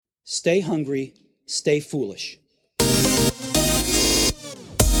stay hungry, stay foolish.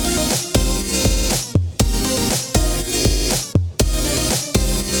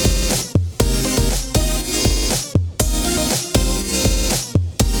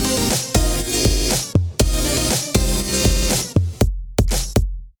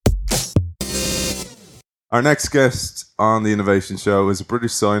 Our next guest on the Innovation Show is a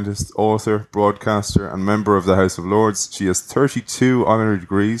British scientist, author, broadcaster, and member of the House of Lords. She has 32 honorary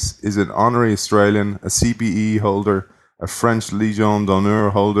degrees, is an honorary Australian, a CBE holder, a French Légion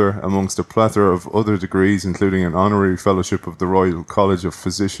d'honneur holder, amongst a plethora of other degrees, including an honorary fellowship of the Royal College of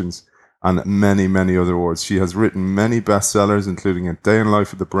Physicians, and many, many other awards. She has written many bestsellers, including A Day in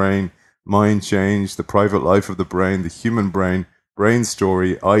Life of the Brain, Mind Change, The Private Life of the Brain, The Human Brain, Brain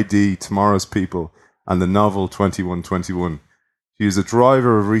Story, ID, Tomorrow's People, and the novel 2121. She is a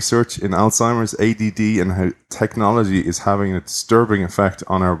driver of research in Alzheimer's, ADD, and how technology is having a disturbing effect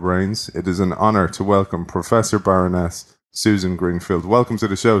on our brains. It is an honour to welcome Professor Baroness Susan Greenfield. Welcome to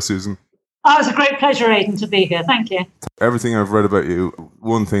the show, Susan. Oh, it's a great pleasure, Aidan, to be here. Thank you. Everything I've read about you,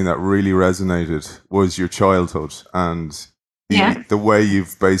 one thing that really resonated was your childhood and the way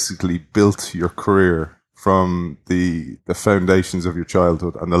you've basically built your career from the foundations of your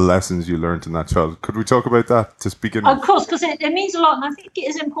childhood and the lessons you learned in that childhood. Could we talk about that to begin with? Of course, because it means a lot, and I think it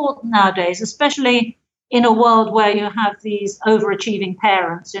is important nowadays, especially in a world where you have these overachieving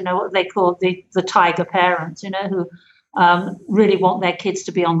parents, what they call the tiger parents, who really want their kids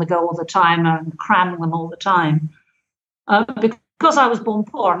to be on the go all the time and cramming them all the time. Because I was born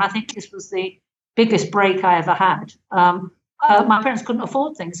poor, and I think this was the biggest break I ever had, my parents couldn't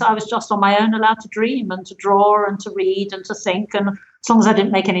afford things. So I was just on my own allowed to dream and to draw and to read and to think. And as long as I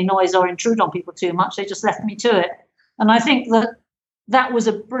didn't make any noise or intrude on people too much, they just left me to it. And I think that was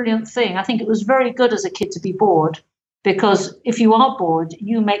a brilliant thing. I think it was very good as a kid to be bored, because if you are bored,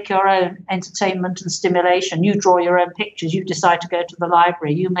 you make your own entertainment and stimulation. You draw your own pictures. You decide to go to the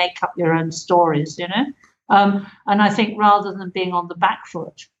library. You make up your own stories, And I think rather than being on the back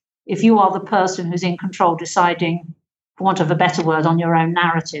foot, if you are the person who's in control deciding, for want of a better word, on your own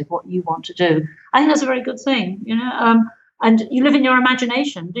narrative, what you want to do, I think that's a very good thing, and you live in your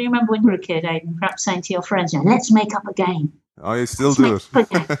imagination. Do you remember when you were a kid, Aidan, perhaps saying to your friends, let's make up a game? Oh, you still do it.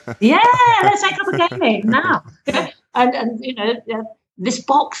 Yeah, let's make up a game, Aidan, now. And this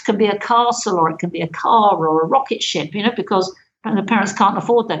box can be a castle, or it can be a car or a rocket ship, because the parents can't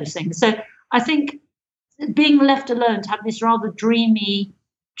afford those things. So I think being left alone to have this rather dreamy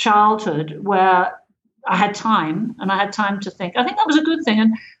childhood where I had time, and I had time to think, I think that was a good thing.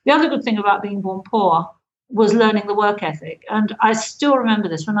 And the other good thing about being born poor was learning the work ethic. And I still remember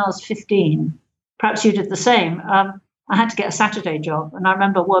this when I was 15. Perhaps you did the same. I had to get a Saturday job, and I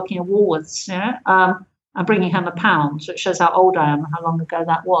remember working at Woolworths, and bringing home £1, so it shows how old I am and how long ago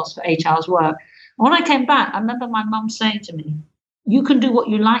that was, for 8 hours work. And when I came back, I remember my mum saying to me, you can do what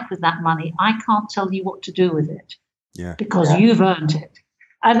you like with that money. I can't tell you what to do with it, because you've earned it.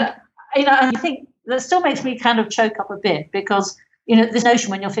 And I think that still makes me kind of choke up a bit, because, this notion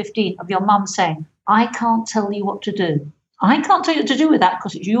when you're 15 of your mum saying, I can't tell you what to do. I can't tell you what to do with that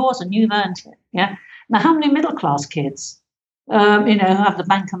because it's yours and you've earned it. Yeah. Now, how many middle class kids, who have the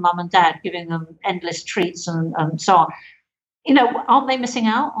banker mum and dad giving them endless treats and so on, aren't they missing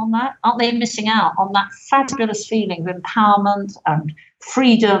out on that? Aren't they missing out on that fabulous feeling of empowerment and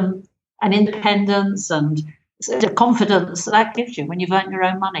freedom and independence and the confidence that gives you when you've earned your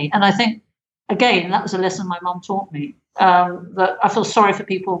own money? And I think, again, that was a lesson my mum taught me, that I feel sorry for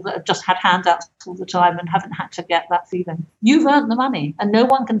people that have just had handouts all the time and haven't had to get that feeling. You've earned the money and no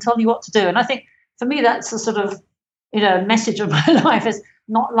one can tell you what to do. And I think for me, that's the sort of, message of my life, is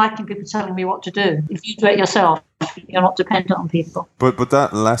not liking people telling me what to do. If you do it yourself, you're not dependent on people. But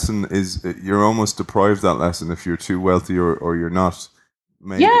that lesson is, you're almost deprived that lesson if you're too wealthy or you're not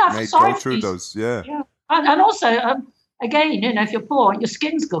made go through those. Yeah. And also, again, if you're poor, your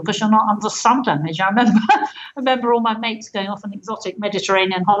skin's good because you're not under sun damage. I remember all my mates going off on exotic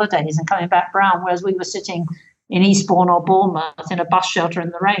Mediterranean holidays and coming back brown, whereas we were sitting in Eastbourne or Bournemouth in a bus shelter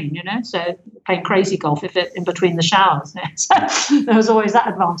in the rain, so playing crazy golf in between the showers. So there was always that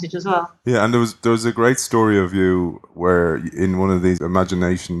advantage as well. Yeah, and there was a great story of you where in one of these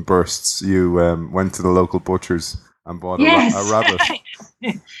imagination bursts, you went to the local butcher's and bought a rabbit.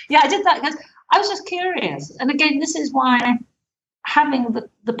 Yeah, I did that because I was just curious. And again, this is why having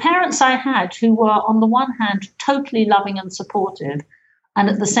the parents I had, who were on the one hand totally loving and supportive, and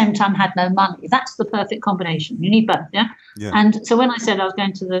at the same time had no money, that's the perfect combination. You need both, yeah? And so when I said I was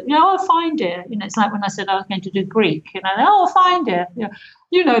going to fine dear, it's like when I said I was going to do Greek, fine dear,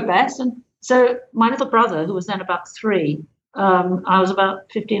 you know best. And so my little brother, who was then about 3, I was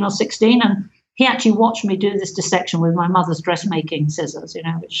about 15 or 16, and he actually watched me do this dissection with my mother's dressmaking scissors,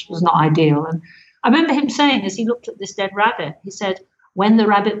 which was not ideal. And I remember him saying, as he looked at this dead rabbit, he said, when the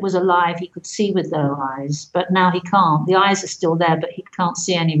rabbit was alive, he could see with their eyes, but now he can't. The eyes are still there, but he can't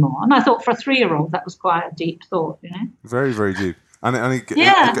see anymore. And I thought for a 3-year-old, that was quite a deep thought, Very, very deep.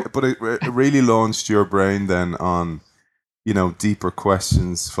 But it really launched your brain then on, deeper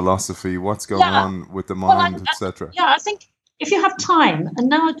questions, philosophy, what's going on with the mind, etc. Yeah, I think if you have time, and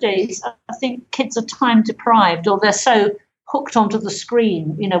nowadays I think kids are time deprived, or they're so hooked onto the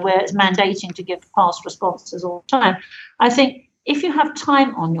screen, where it's mandating to give fast responses all the time. I think if you have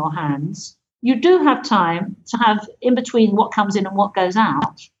time on your hands, you do have time to have in between what comes in and what goes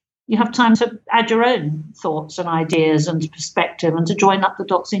out. You have time to add your own thoughts and ideas and perspective and to join up the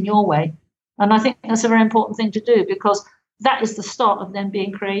dots in your way. And I think that's a very important thing to do, because that is the start of them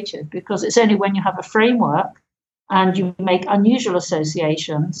being creative, because it's only when you have a framework and you make unusual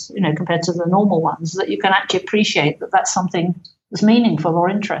associations, compared to the normal ones, that you can actually appreciate that that's something that's meaningful or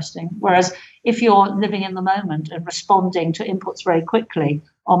interesting. Whereas if you're living in the moment and responding to inputs very quickly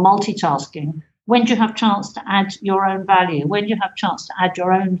or multitasking, when do you have chance to add your own value? When do you have chance to add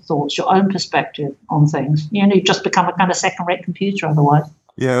your own thoughts, your own perspective on things? You just become a kind of second-rate computer otherwise.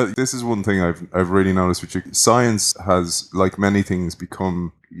 Yeah, this is one thing I've really noticed with you. Science has, like many things,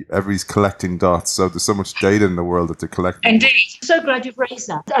 become everybody's collecting dots. So there's so much data in the world that they're collecting. Indeed. So glad you've raised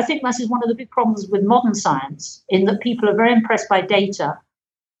that. I think this is one of the big problems with modern science, in that people are very impressed by data.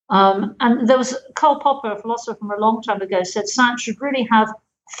 And there was Karl Popper, a philosopher from a long time ago, said science should really have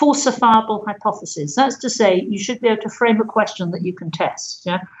falsifiable hypotheses. That's to say, you should be able to frame a question that you can test.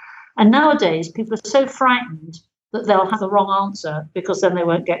 Yeah? And nowadays, people are so frightened that they'll have the wrong answer because then they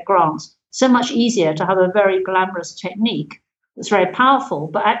won't get grants. So much easier to have a very glamorous technique that's very powerful,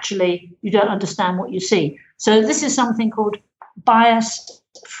 but actually you don't understand what you see. So this is something called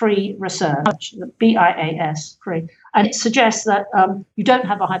bias-free research, BIAS, free. And it suggests that you don't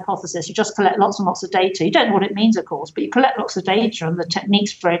have a hypothesis, you just collect lots and lots of data. You don't know what it means, of course, but you collect lots of data and the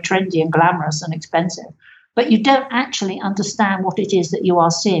technique's very trendy and glamorous and expensive. But you don't actually understand what it is that you are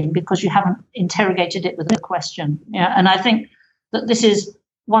seeing because you haven't interrogated it with a question. Yeah? And I think that this is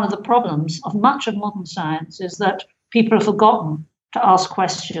one of the problems of much of modern science, is that people have forgotten to ask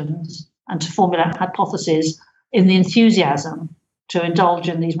questions and to formulate hypotheses in the enthusiasm to indulge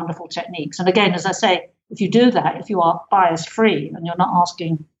in these wonderful techniques. And again, as I say, if you do that, if you are bias-free and you're not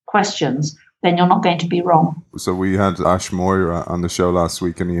asking questions, then you're not going to be wrong. So we had Ash Moira on the show last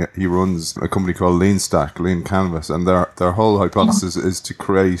week, and he runs a company called Lean Canvas, and their whole hypothesis is to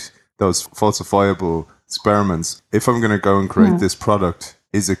create those falsifiable experiments. If I'm going to go and create this product,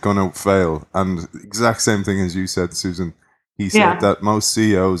 is it going to fail? And exact same thing as you said, Susan. He said that most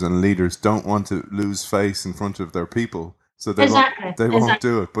CEOs and leaders don't want to lose face in front of their people, so they won't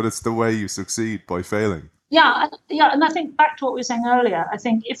do it. But it's the way you succeed, by failing. Yeah, and I think back to what we were saying earlier, I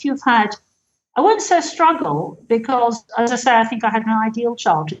think if you've had, I won't say struggle, because, as I say, I think I had an ideal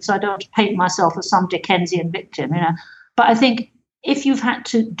childhood, so I don't want to paint myself as some Dickensian victim, But I think if you've had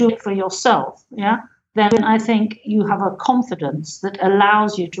to do it for yourself, then I think you have a confidence that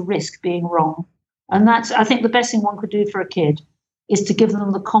allows you to risk being wrong. And that's, I think, the best thing one could do for a kid is to give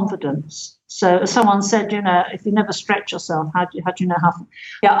them the confidence. So as someone said, if you never stretch yourself, how do you know how?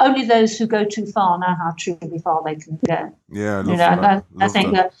 Yeah, only those who go too far know how truly far they can go. Yeah, I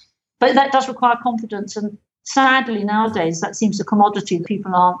think that. But that does require confidence, and sadly nowadays that seems a commodity that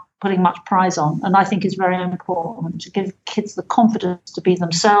people aren't putting much prize on. And I think it's very important to give kids the confidence to be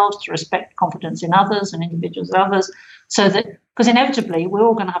themselves, to respect confidence in others and individuals and others, so that, because inevitably we're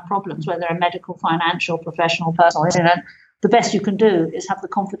all going to have problems, whether they're medical, financial, professional, personal. The best you can do is have the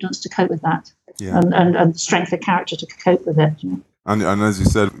confidence to cope with that, and strength of character to cope with it. And as you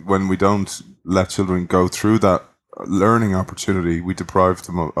said, when we don't let children go through that learning opportunity, we deprive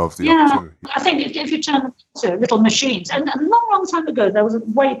them of the opportunity. I think if you turn them to little machines, and a long time ago, there was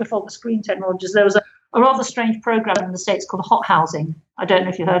way before the screen technologies, there was a rather strange program in the States called hot housing. I don't know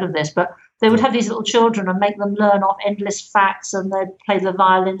if you heard of this, but they would have these little children and make them learn off endless facts, and they'd play the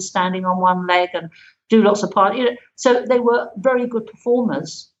violin standing on one leg and do lots of parts. So they were very good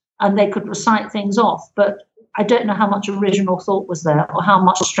performers and they could recite things off, but I don't know how much original thought was there or how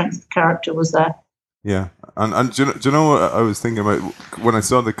much strength of character was there. Yeah, and do you know what I was thinking about when I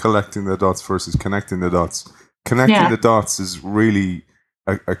saw the collecting the dots versus connecting the dots? Connecting the dots is really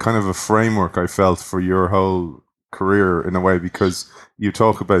a kind of a framework, I felt, for your whole career in a way, because you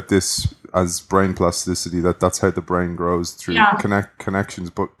talk about this as brain plasticity, that's how the brain grows through connections.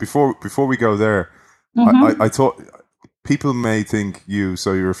 But before we go there, I thought people may think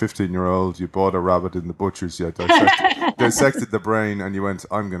so you're a 15-year-old, you bought a rabbit in the butcher's, you dissected the brain, and you went,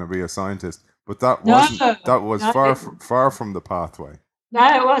 I'm going to be a scientist. But that wasn't. That was far from the pathway.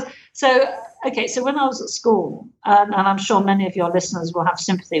 No, it was. So, okay, so when I was at school, and I'm sure many of your listeners will have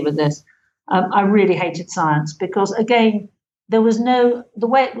sympathy with this, I really hated science because, again, there was the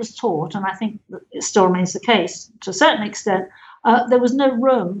way it was taught, and I think it still remains the case to a certain extent, there was no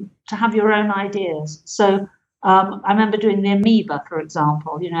room to have your own ideas. So I remember doing the amoeba, for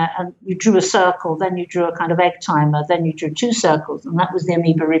example, and you drew a circle, then you drew a kind of egg timer, then you drew 2 circles, and that was the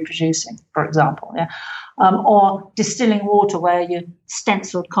amoeba reproducing, for example. Yeah. Or distilling water where you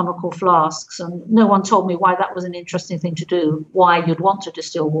stenciled conical flasks. And no one told me why that was an interesting thing to do, why you'd want to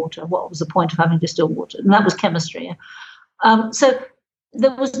distill water, what was the point of having distilled water. And that was chemistry. Yeah. So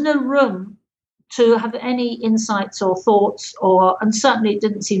there was no room to have any insights or thoughts, and certainly it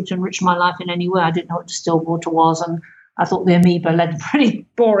didn't seem to enrich my life in any way. I didn't know what distilled water was, and I thought the amoeba led a pretty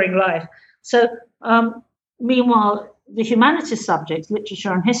boring life. So meanwhile, the humanities subjects,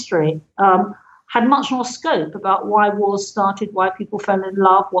 literature and history, had much more scope about why wars started, why people fell in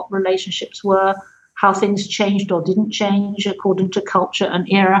love, what relationships were, how things changed or didn't change according to culture and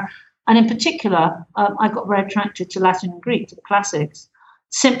era. And in particular, I got very attracted to Latin and Greek, to the classics,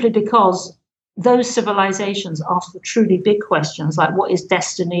 simply because those civilizations asked the truly big questions, like what is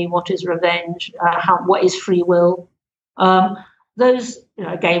destiny, what is revenge, what is free will. Those,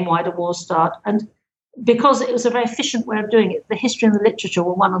 again, why do wars start? And because it was a very efficient way of doing it, the history and the literature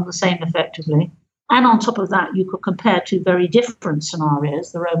were one and the same effectively. And on top of that, you could compare 2 very different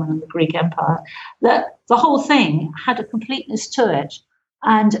scenarios, the Roman and the Greek Empire. The whole thing had a completeness to it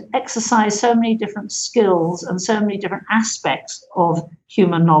and exercised so many different skills and so many different aspects of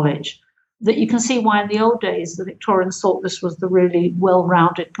human knowledge that you can see why in the old days the Victorians thought this was the really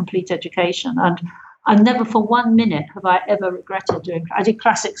well-rounded, complete education. And never for 1 minute have I ever regretted doing. I did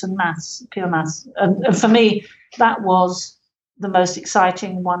classics and maths, pure maths, and for me that was the most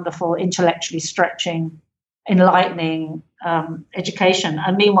exciting, wonderful, intellectually stretching, enlightening education.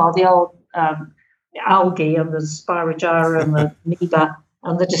 And meanwhile, the old algae and the spirogyra and the amoeba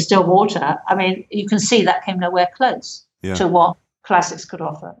and the distilled water, I mean, you can see that came nowhere close to what classics could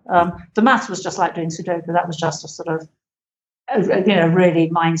offer. The maths was just like doing Sudoku. That was just a sort of, really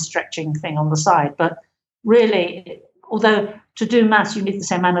mind-stretching thing on the side. But really, although to do maths, you need the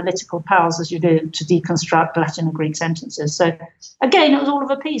same analytical powers as you do to deconstruct Latin and Greek sentences. So again, it was all of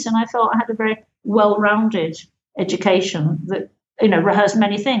a piece, and I felt I had a very well-rounded education that, rehearsed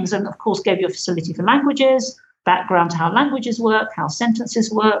many things, and of course gave you a facility for languages, background to how languages work, how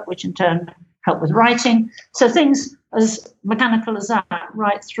sentences work, which in turn help with writing. So things as mechanical as that,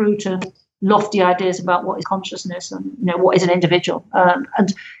 right through to lofty ideas about what is consciousness and what is an individual.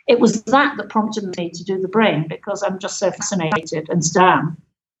 And it was that prompted me to do the brain, because I'm just so fascinated and stand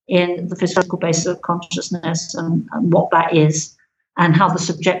in the physical basis of consciousness and what that is, and how the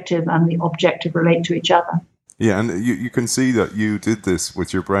subjective and the objective relate to each other. Yeah, and you can see that you did this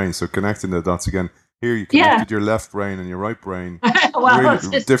with your brain. So connecting the dots again. Here you connected your left brain and your right brain.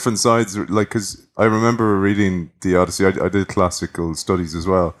 Really different sides. Like, because I remember reading the Odyssey. I did classical studies as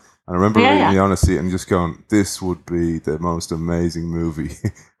well. And I remember reading the Odyssey and just going, this would be the most amazing movie.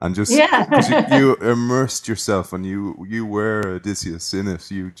 And just because you immersed yourself and you were Odysseus in it.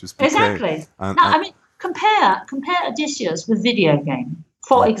 You just became, exactly. I mean, compare Odysseus with video game,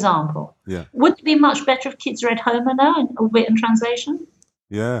 for example. Yeah. Would it be much better if kids read Homer now, albeit in translation?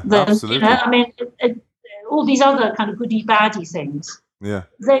 Yeah, absolutely. I mean, all these other kind of goody-baddie things. Yeah.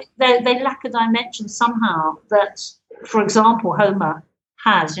 They lack a dimension somehow that, for example, Homer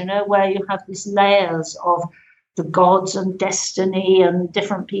has, where you have these layers of the gods and destiny and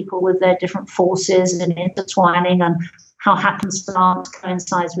different people with their different forces and intertwining, and how happenstance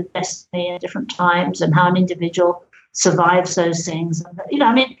coincides with destiny at different times, and how an individual survives those things.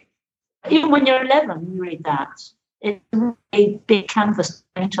 I mean, even when you're 11, you read that. It's a really big canvas to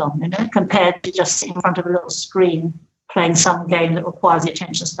paint on, compared to just sitting in front of a little screen playing some game that requires the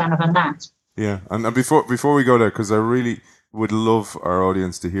attention span of a gnat. Yeah, and before we go there, because I really would love our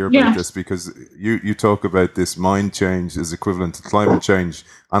audience to hear about this, because you talk about this mind change is equivalent to climate change,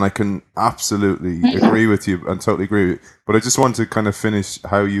 and I can absolutely agree with you and totally agree with you. But I just want to kind of finish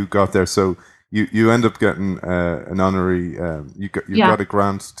how you got there. So you end up getting an honorary, you got a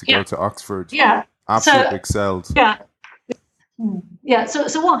grant to go to Oxford. Yeah. Absolutely excelled. Yeah. Yeah.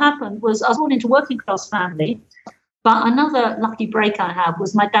 So what happened was I was born into a working class family, but another lucky break I had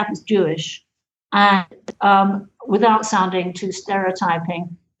was my dad was Jewish. And without sounding too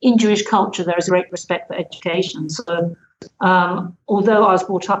stereotyping, in Jewish culture, there is great respect for education. So although I was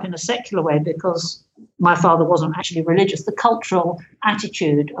brought up in a secular way, because my father wasn't actually religious, the cultural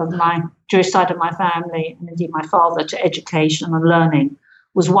attitude of my Jewish side of my family, and indeed my father, to education and learning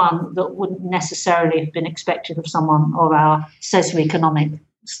was one that wouldn't necessarily have been expected of someone of our socioeconomic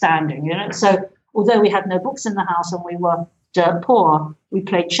standing. So although we had no books in the house and we were dirt poor, we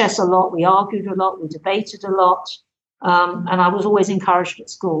played chess a lot, we argued a lot, we debated a lot. And I was always encouraged at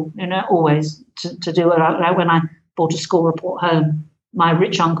school, always to do it. When I brought a school report home, my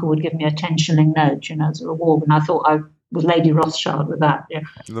rich uncle would give me a 10-shilling note, as a reward, and I thought I was Lady Rothschild with that. Yeah.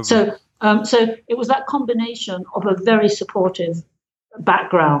 So it was that combination of a very supportive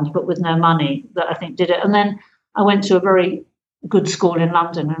background, but with no money, that I think did it. And then I went to a very good school in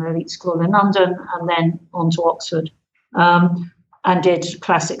London, an elite school in London, and then on to Oxford, and did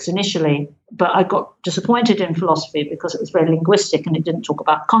classics initially. But I got disappointed in philosophy because it was very linguistic and it didn't talk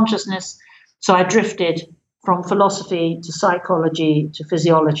about consciousness. So I drifted from philosophy to psychology to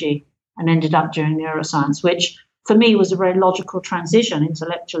physiology and ended up doing neuroscience, which for me was a very logical transition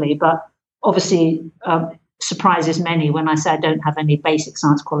intellectually, but obviously surprises many when I say I don't have any basic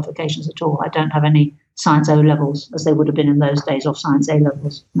science qualifications at all. I don't have any science O levels, as they would have been in those days, or science A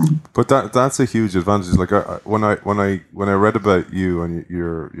levels. No. But that's a huge advantage. Like when I read about you and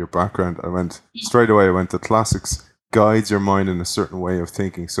your background, I went straight away. I went, the classics guides your mind in a certain way of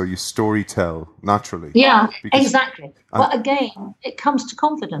thinking, so you story tell naturally. Yeah, exactly. But again, it comes to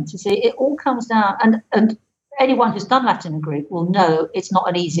confidence. You see, it all comes down, and anyone who's done Latin and Greek will know it's not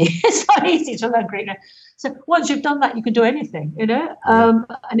it's not easy to learn Greek. So once you've done that, you can do anything, and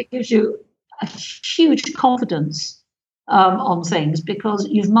it gives you a huge confidence on things because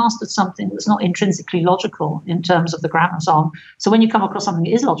you've mastered something that's not intrinsically logical in terms of the grammar and so on. So when you come across something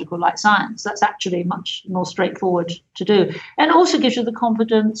that is logical, like science, that's actually much more straightforward to do. And it also gives you the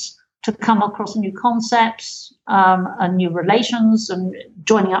confidence to come across new concepts and new relations and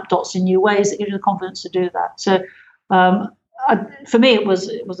joining up dots in new ways. It gives you the confidence to do that. So for me, it was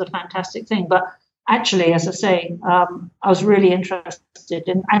a fantastic thing. But actually, as I say, I was really interested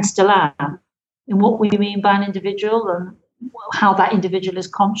in, and still am, in what we mean by an individual and how that individual is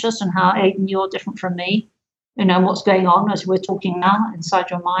conscious and how, Aidan, you're different from me, and what's going on as we're talking now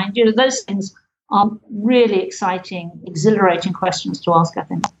inside your mind. Those things are really exciting, exhilarating questions to ask, I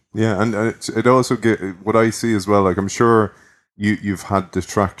think. Yeah, and it also what I see as well, like I'm sure you've had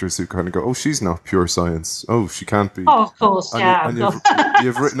detractors who kind of go, oh, she's not pure science. Oh, she can't be. Oh, of course, and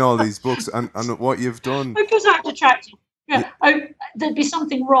you've written all these books, and what you've done. Because I'm detracting. Yeah. There'd be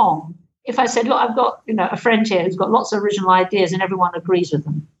something wrong if I said, look, I've got a friend here who's got lots of original ideas and everyone agrees with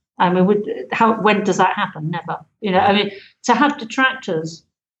them. I mean, when does that happen? Never. I mean, to have detractors,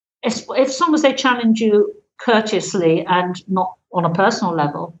 if long as they challenge you courteously and not on a personal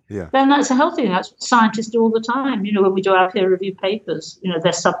level, then that's a healthy thing. That's what scientists do all the time. When we do our peer-reviewed papers,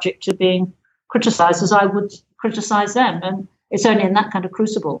 they're subject to being criticised as I would criticise them, and it's only in that kind of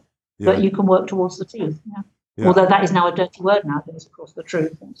crucible that you can work towards the truth. Yeah. Yeah. Although that is now a dirty word nowadays, of course, the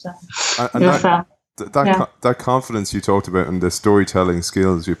truth. So, that confidence you talked about and the storytelling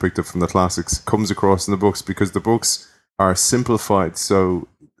skills you picked up from the classics comes across in the books because the books are simplified, so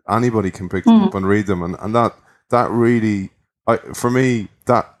anybody can pick them up and read them, and that really, for me,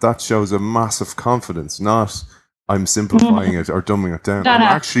 that shows a massive confidence. Not I'm simplifying it or dumbing it down. I'm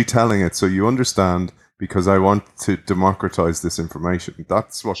actually telling it so you understand because I want to democratize this information.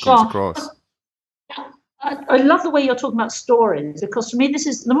 That's what comes across. I love the way you're talking about stories, because for me,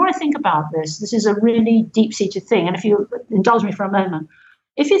 the more I think about this is a really deep-seated thing. And if you indulge me for a moment,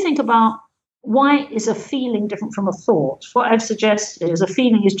 if you think about why is a feeling different from a thought, what I've suggested is a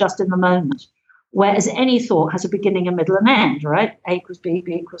feeling is just in the moment, whereas any thought has a beginning, a middle, and end, right? A equals B,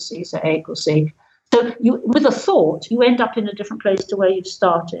 B equals C, so A equals C. So with a thought, you end up in a different place to where you've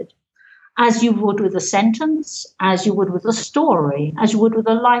started, as you would with a sentence, as you would with a story, as you would with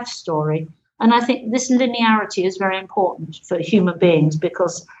a life story. And I think this linearity is very important for human beings,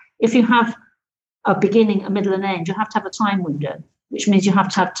 because if you have a beginning, a middle, and end, you have to have a time window, which means you have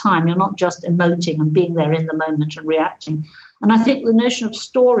to have time. You're not just emoting and being there in the moment and reacting. And I think the notion of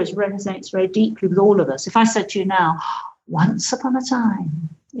stories resonates very deeply with all of us. If I said to you now, once upon a time,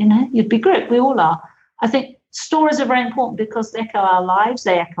 you'd be great. We all are. I think stories are very important because they echo our lives,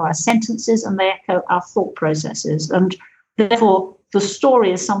 they echo our sentences, and they echo our thought processes. And therefore, the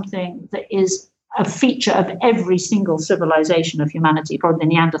story is something that is a feature of every single civilization of humanity. Probably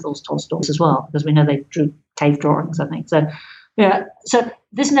the Neanderthals told stories as well, because we know they drew cave drawings, I think. So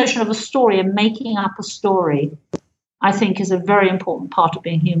this notion of a story and making up a story, I think, is a very important part of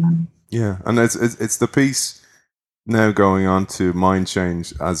being human. Yeah, and it's the piece now going on to mind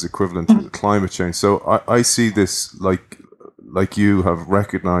change as equivalent to climate change. So I see this like like you have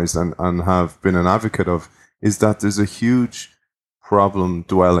recognized and have been an advocate of, is that there's a huge problem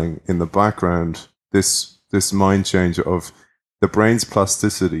dwelling in the background. This mind change of the brain's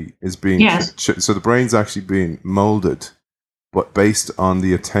plasticity is being so the brain's actually being molded, but based on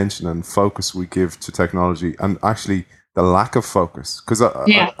the attention and focus we give to technology, and actually the lack of focus. Because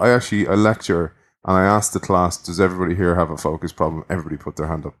I lecture and I ask the class, does everybody here have a focus problem? Everybody put their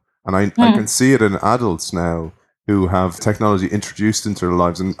hand up. And I can see it in adults now who have technology introduced into their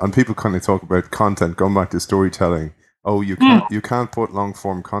lives. And people kind of talk about content, going back to storytelling. Oh, you can't put long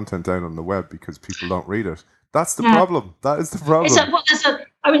form content out on the web because people don't read it. That's the problem. That is the problem.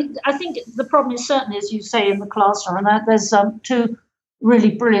 I think the problem is certainly, as you say, in the classroom. And there's two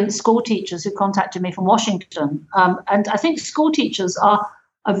really brilliant school teachers who contacted me from Washington. And I think school teachers are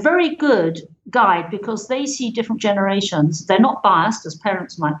a very good guide because they see different generations. They're not biased, as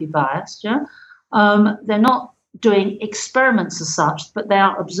parents might be biased. Yeah, they're not doing experiments as such, but they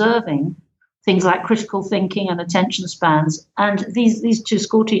are observing things like critical thinking and attention spans. And these two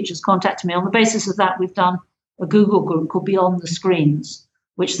school teachers contacted me. On the basis of that, we've done a Google group called Beyond the Screens,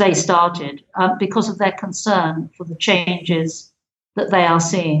 which they started because of their concern for the changes that they are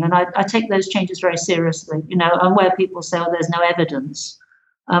seeing. And I take those changes very seriously, and where people say, oh, there's no evidence.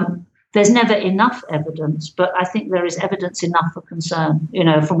 There's never enough evidence, but I think there is evidence enough for concern,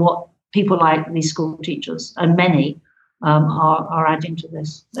 from what people like these school teachers and many are adding to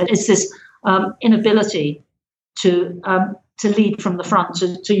this. It's this inability to lead from the front,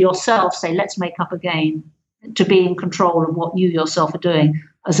 to yourself say, let's make up again, to be in control of what you yourself are doing,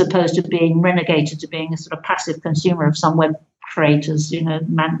 as opposed to being renegated to being a sort of passive consumer of some web creators,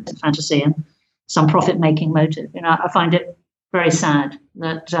 fantasy and some profit-making motive. I find it very sad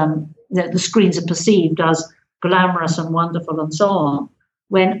that the screens are perceived as glamorous and wonderful and so on,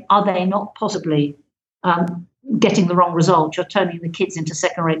 when are they not possibly getting the wrong result? You're turning the kids into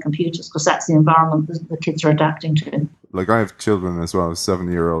second-rate computers because that's the environment that the kids are adapting to. Like I have children as well, a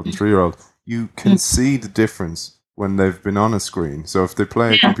 7-year-old and 3-year-old. You can see the difference when they've been on a screen. So if they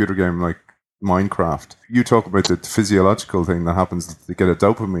play a computer game like Minecraft, you talk about the physiological thing that happens, they get a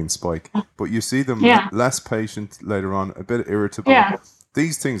dopamine spike, but you see them less patient later on, a bit irritable.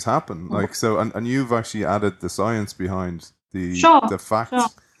 These things happen, like so, and you've actually added the science behind the facts. Sure.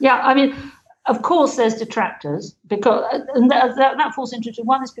 Yeah, I mean, of course there's detractors, because and that falls into two.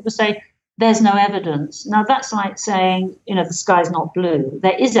 One is people say there's no evidence. Now that's like saying, the sky's not blue.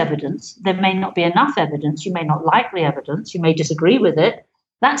 There is evidence. There may not be enough evidence. You may not like the evidence. You may disagree with it.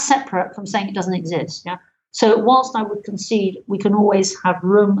 That's separate from saying it doesn't exist. Yeah. So whilst I would concede we can always have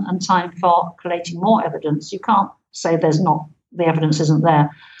room and time for collating more evidence, you can't say the evidence isn't there.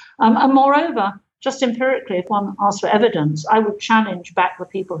 And moreover, just empirically, if one asks for evidence, I would challenge back the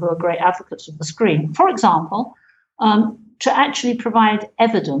people who are great advocates of the screen, for example, to actually provide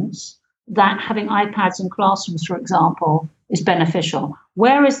evidence that having iPads in classrooms, for example, is beneficial.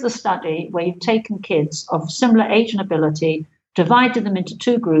 Where is the study where you've taken kids of similar age and ability, divided them into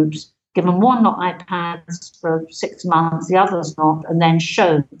two groups, given one not iPads for 6 months, the others not, and then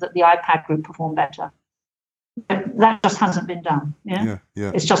shown that the iPad group performed better? That just hasn't been done. Yeah.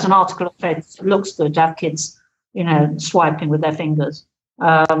 It's just an article of faith. It looks good to have kids, swiping with their fingers.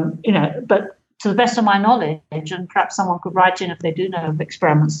 But to the best of my knowledge, and perhaps someone could write in if they do know of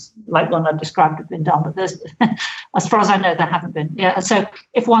experiments like one I described have been done, but there's, as far as I know, there haven't been. Yeah. So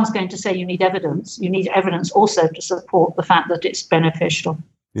if one's going to say you need evidence also to support the fact that it's beneficial.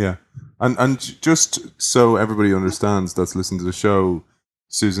 Yeah. And just so everybody understands that's listening to the show,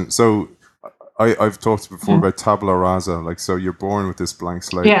 Susan, so I've talked before about tabula rasa, like, so you're born with this blank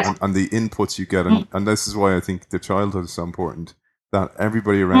slate and the inputs you get, and this is why I think the childhood is so important, that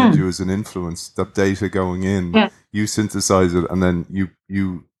everybody around you is an influence, that data going in, you synthesize it, and then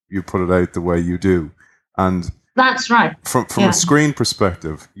you put it out the way you do. And that's right. From a screen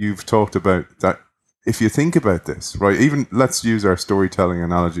perspective, you've talked about that. If you think about this, right, even let's use our storytelling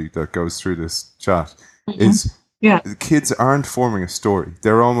analogy that goes through this chat, is the kids aren't forming a story.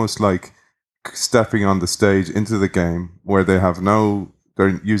 They're almost like stepping on the stage into the game where they're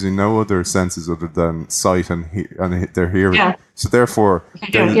using no other senses other than sight and their hearing. Yeah. So therefore,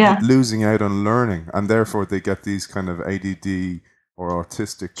 they're losing out on learning, and therefore they get these kind of ADD or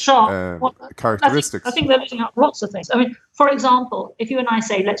autistic characteristics. I think they're losing out lots of things. I mean, for example, if you and I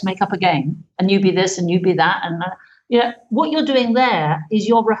say, let's make up a game, and you be this and you be that, and what you're doing there is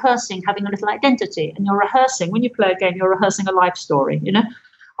you're rehearsing having a little identity, and you're rehearsing, when you play a game, you're rehearsing a life story,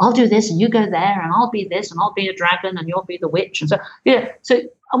 I'll do this and you go there, and I'll be this and I'll be a dragon and you'll be the witch. And so,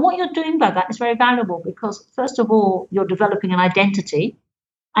 and what you're doing by that is very valuable because, first of all, you're developing an identity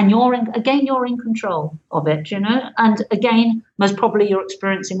And you're in control of it, And again, most probably you're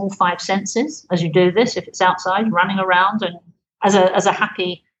experiencing all 5 senses as you do this. If it's outside, running around, and as a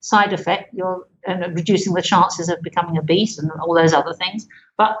happy side effect, you're reducing the chances of becoming obese and all those other things.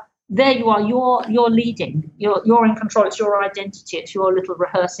 But there you are. You're leading. You're in control. It's your identity. It's your little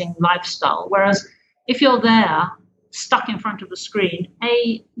rehearsing lifestyle. Whereas if you're there, stuck in front of the screen,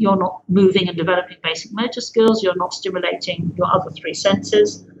 you're not moving and developing basic motor skills, you're not stimulating your other 3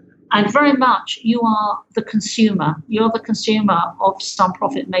 senses, and very much you are the consumer. You're the consumer of some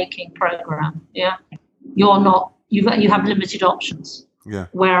profit-making program. Yeah, you're not. You have limited options. Yeah.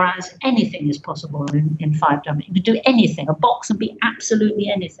 Whereas anything is possible in 5W. You can do anything. A box can be absolutely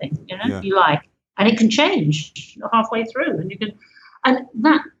anything. You like, and it can change halfway through, and you can. And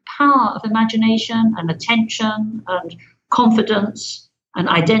that power of imagination and attention and confidence and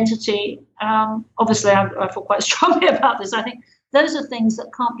identity, obviously I feel quite strongly about this. I think those are things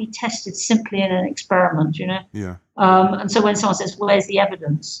that can't be tested simply in an experiment, Yeah. And so when someone says, where's the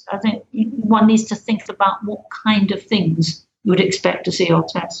evidence? I think one needs to think about what kind of things you would expect to see or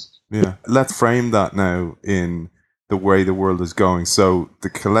test. Yeah. Let's frame that now in the way the world is going. So the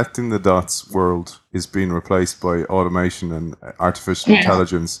collecting the dots world is being replaced by automation and artificial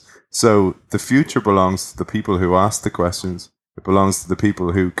intelligence. So the future belongs to the people who ask the questions. It belongs to the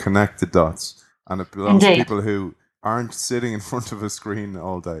people who connect the dots. And it belongs to people who aren't sitting in front of a screen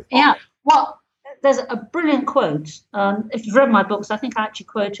all day. Yeah. Well, there's a brilliant quote. If you've read my books, I think I actually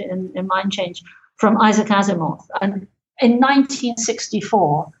quote it in Mind Change, from Isaac Asimov. And in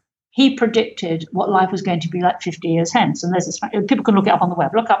 1964, he predicted what life was going to be like 50 years hence. And there's this, people can look it up on the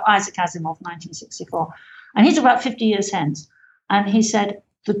web. Look up Isaac Asimov, 1964. And he's about 50 years hence. And he said,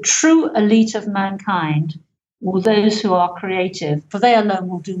 the true elite of mankind will those who are creative, for they alone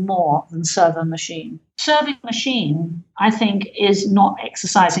will do more than serve a machine. Serving a machine, I think, is not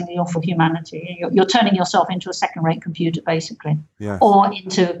exercising your full humanity. You're turning yourself into a second-rate computer, basically, or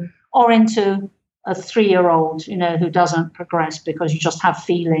into a 3-year-old, who doesn't progress because you just have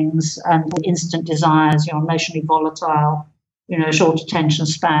feelings and instant desires. You're emotionally volatile, short attention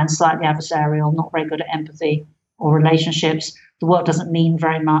span, slightly adversarial, not very good at empathy or relationships. The world doesn't mean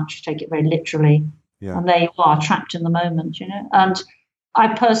very much. Take it very literally. Yeah. And there you are, trapped in the moment, And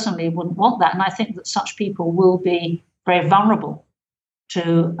I personally wouldn't want that. And I think that such people will be very vulnerable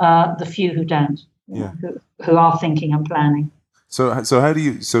to the few who don't, who are thinking and planning. So how do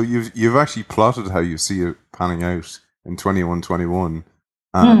you? So you've actually plotted how you see it panning out in 21-21,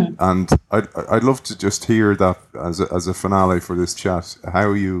 and I'd love to just hear that as a finale for this chat.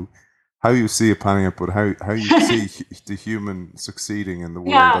 How you see it panning out, but how you see the human succeeding in the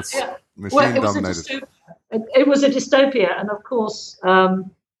world that's machine dominated. It was a dystopia, and of course,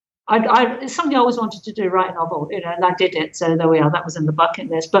 it's something I always wanted to do, write a novel, and I did it. So there we are. That was in the bucket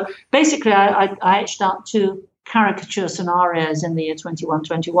list. But basically, I etched out 2 caricature scenarios in the year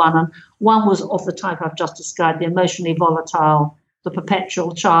 21-21, and one was of the type I've just described: the emotionally volatile, the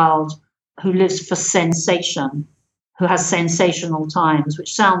perpetual child who lives for sensation, who has sensational times,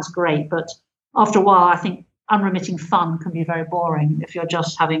 which sounds great, but after a while, I think unremitting fun can be very boring if you're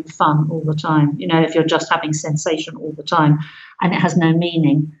just having fun all the time, if you're just having sensation all the time, and it has no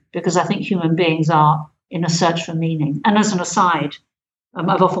meaning, because I think human beings are in a search for meaning. And as an aside,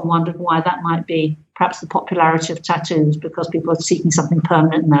 I've often wondered why that might be, perhaps the popularity of tattoos, because people are seeking something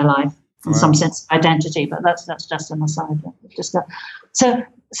permanent in their life, in some sense of identity, but that's just an aside. So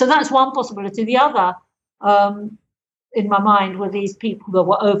that's one possibility. The other, in my mind, were these people that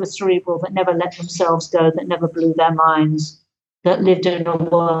were over cerebral, that never let themselves go, that never blew their minds, that lived in a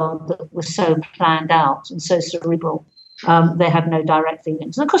world that was so planned out and so cerebral. They had no direct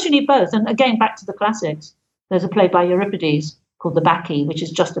feelings. And of course, you need both. And again, back to the classics, there's a play by Euripides called The Bacchae, which is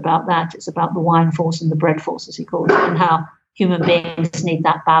just about that. It's about the wine force and the bread force, as he called it, and how human beings need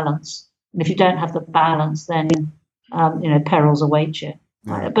that balance. And if you don't have the balance, then perils await you.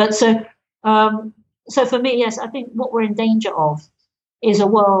 Yeah. But so for me, yes, I think what we're in danger of is a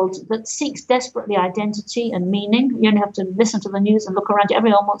world that seeks desperately identity and meaning. You only have to listen to the news and look around you.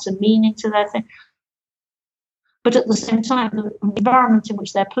 Everyone wants a meaning to their thing. But at the same time, the environment in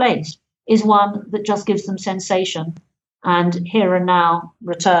which they're placed is one that just gives them sensation and here and now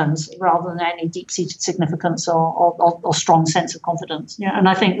returns, rather than any deep-seated significance or strong sense of confidence. And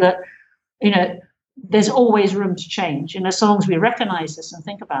I think that, there's always room to change. So long as we recognize this and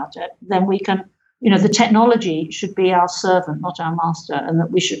think about it, then we can, the technology should be our servant, not our master, and that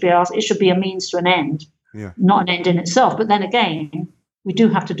it should be a means to an end, not an end in itself. But then again, we do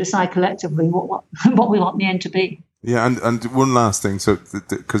have to decide collectively what we want the end to be. Yeah, and one last thing. So,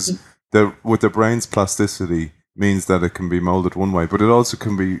 because with the brain's plasticity, means that it can be molded one way, but it also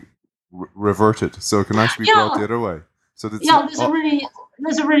can be reverted. So it can actually be brought the other way. So that's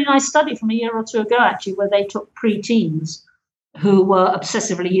there's a really nice study from a year or two ago, actually, where they took pre-teens who were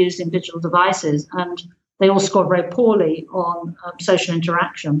obsessively using digital devices, and they all scored very poorly on social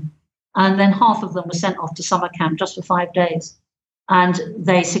interaction. And then half of them were sent off to summer camp just for 5 days, and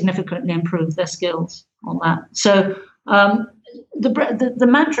they significantly improved their skills on that. So the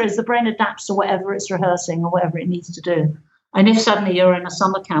mantra is the brain adapts to whatever it's rehearsing or whatever it needs to do. And if suddenly you're in a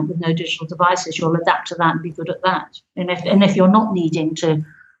summer camp with no digital devices, you'll adapt to that and be good at that. And if you're not needing to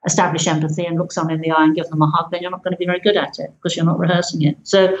establish empathy and look someone in the eye and give them a hug, then you're not going to be very good at it because you're not rehearsing it.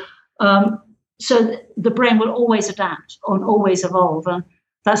 So the brain will always adapt and always evolve. And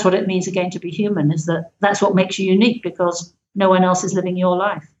that's what it means, again, to be human, is that's what makes you unique, because no one else is living your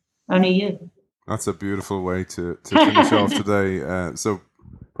life, only you. That's a beautiful way to finish off today. So,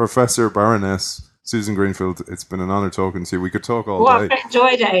 Professor Baroness Susan Greenfield, it's been an honour talking to you. We could talk all day. I've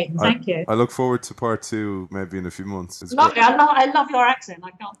enjoyed it. Thank you. I look forward to part 2 maybe in a few months. It's lovely. I love your accent.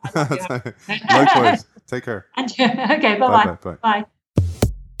 I love your Likewise. Take care. Okay, bye-bye. Bye. Bye.